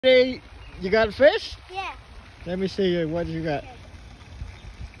Hey, you got a fish? Yeah. Let me see what you got. Okay.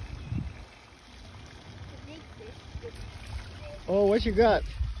 The big fish. Oh, what you got?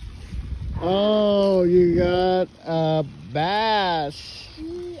 Oh, you got a bass.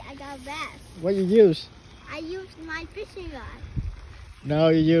 Yeah, I got a bass. What you use? I used my fishing rod. No,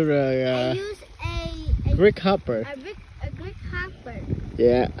 you use I used a Crickhopper. A Crickhopper.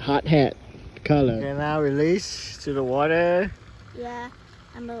 Yeah, hot head color. Okay, now release to the water. Yeah,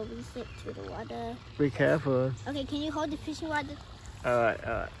 I'm gonna release it to the water. Be careful. Okay, can you hold the fishing rod? Alright.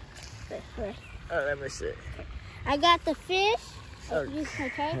 Right. Let me see. Okay. I got the fish. Okay.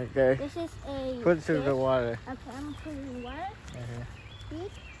 Okay. This is a Put it fish. to the water. Okay, I'm gonna put it in the water. See?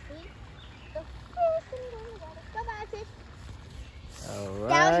 The fish in the water. Bye-bye, fish. Alright.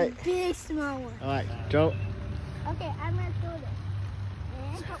 That was a big, small one. Alright, throw. Okay, I'm gonna throw this.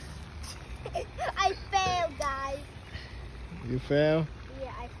 I failed, guys. You fail?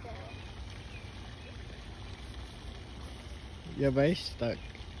 Yeah, I failed. Your base stuck.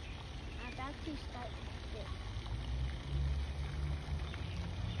 I'm about to start this.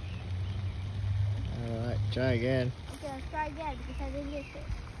 Alright, try again. Okay, let's try again because I didn't get it.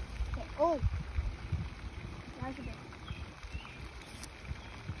 Okay. Oh. That was a bit.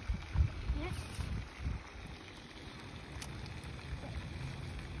 Yes.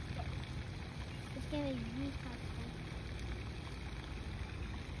 It's gonna use my phone.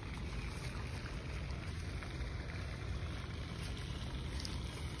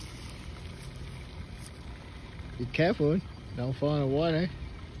 Be careful. Don't fall in the water.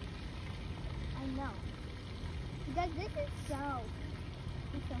 I know. Because this is so hard.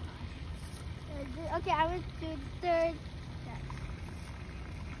 Okay, I will do the third step.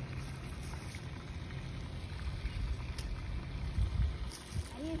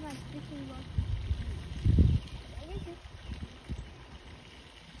 I use my fishing rod.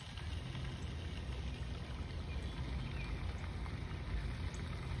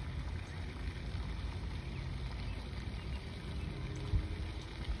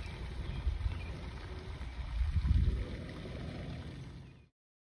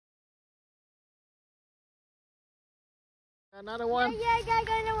 Another one? Yeah, I got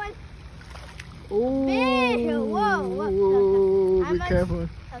another one. Ooh. Big. Whoa. Ooh, be careful.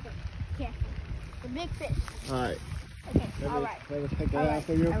 Okay, careful. The big fish. Alright. Okay, alright. Let me take it All out right,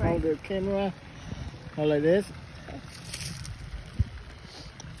 for you. all right. Hold the camera. Hold like this.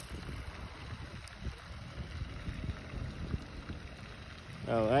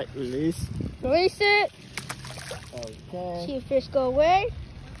 Alright, release. Release it. Okay. See if fish go away.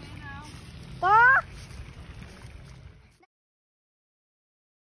 Ah!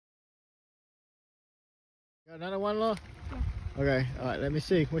 Got another one, Lo? Yeah. Okay, alright, let me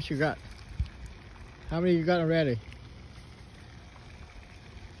see what you got. How many you got already?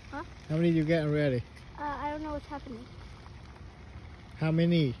 Huh? How many you getting ready? I don't know what's happening. How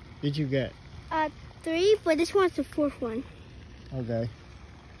many did you get? 3, but this one's the 4th one. Okay.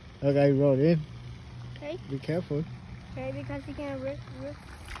 Okay, roll it in. Okay. Be careful. Okay, because you can rip.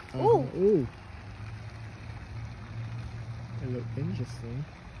 Ooh. Ooh. It look interesting.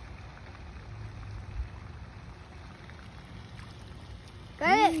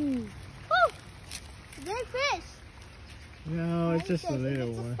 Got it. Woo! Big fish. No, it's just a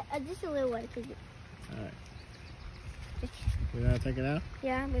little one. Just a little one. Alright. You want to take it out?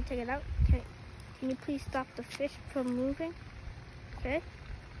 Yeah, I'm gonna take it out. Okay. Can you please stop the fish from moving? Okay.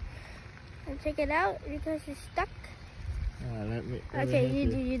 And take it out because it's stuck. Let me Okay,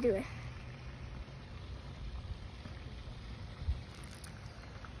 help you do it.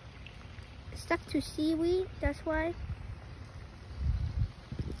 It's stuck to seaweed, that's why.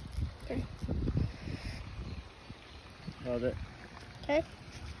 Okay. Hold it. Okay.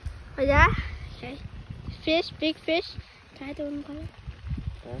 Like that. Okay. Fish, big fish. Can I do them color?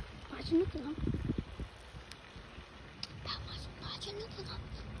 Okay.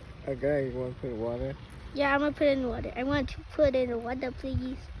 Okay, you want to put in water? Yeah, I'm gonna put it in the water. I want to put it in the water,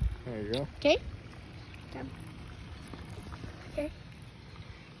 please. There you go. Okay. Okay.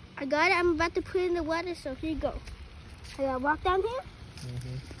 I got it. I'm about to put it in the water, so here you go. I gotta walk down here.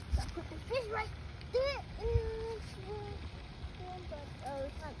 Gotta put the fish right there. Oh,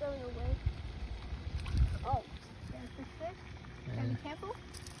 it's not going away. Oh, there's the fish. Gotta be careful.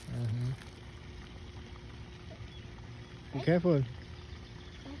 Be careful.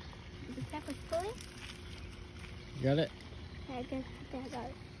 Be careful pulling. You got it? Yeah, I got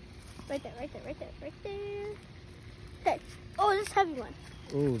it. Right there. Okay. Oh, this heavy one.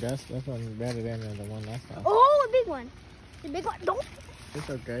 Ooh, that's one better than the one last time. Oh, a big one. The big one. Don't. It's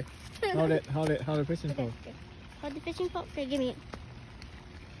okay. Hold the fishing pole. Okay. Hold the fishing pole. Okay, give me it.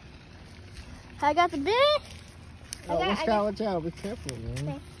 I got the big. Oh, watch out. Be careful, man.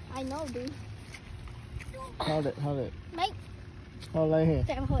 Okay. I know, dude. Hold it. Mate. Hold right here.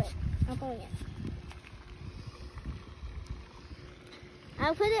 Okay, I'm holding it.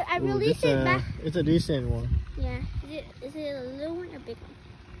 I'll put it, release it back. It's a decent one. Yeah. Is it a little one or a big one?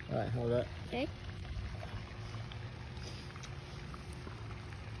 Alright, hold up. Okay.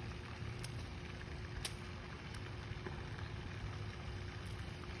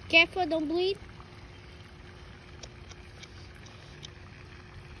 Careful, don't bleed.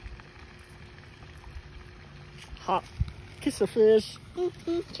 Hot. Kiss the fish.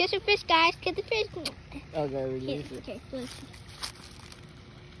 Kiss the fish, guys. Kiss the fish. Okay, release it. Okay, release it.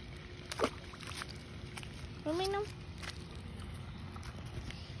 Let me know.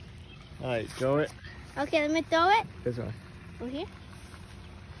 Alright, throw it. Okay, let me throw it. This one. Over here.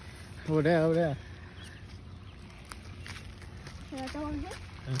 Over there. Can I throw it here?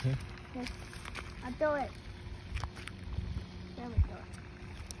 Okay. Okay. I'll throw it. There we go.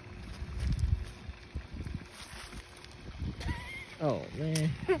 Oh, man.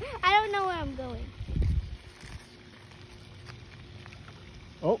 I don't know where I'm going.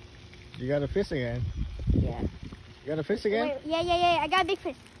 Oh, you got a fish again. Yeah. You got a fish again? Wait, yeah. I got a big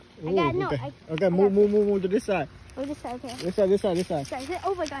fish. Ooh, okay, move to this side. Oh, this side, okay. This side.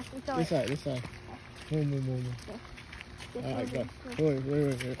 Oh my gosh, I'm sorry. This side. Move. Alright, go.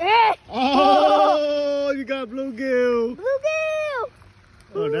 Wait. Eh! Oh, you got bluegill. Bluegill!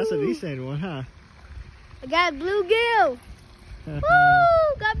 Oh, that's a decent one, huh? I got a bluegill. Woo!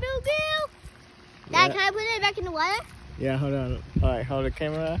 Got bluegill. Dad, can I put it back in the water? Yeah, hold on. Alright, hold the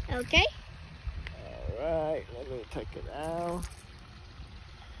camera. Okay. Alright, let me take it out.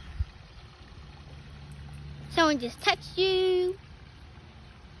 Someone just texted you.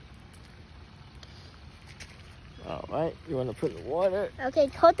 Alright, you want to put it in the water? Okay,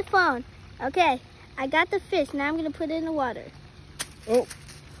 hold the phone. Okay, I got the fish. Now I'm going to put it in the water. Oh.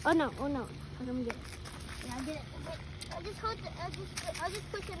 Oh no. I'm going to get it. Yeah, I get it. I'll just hold it. I'll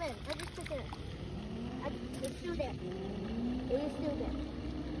just push it in. It's still there. It is still there.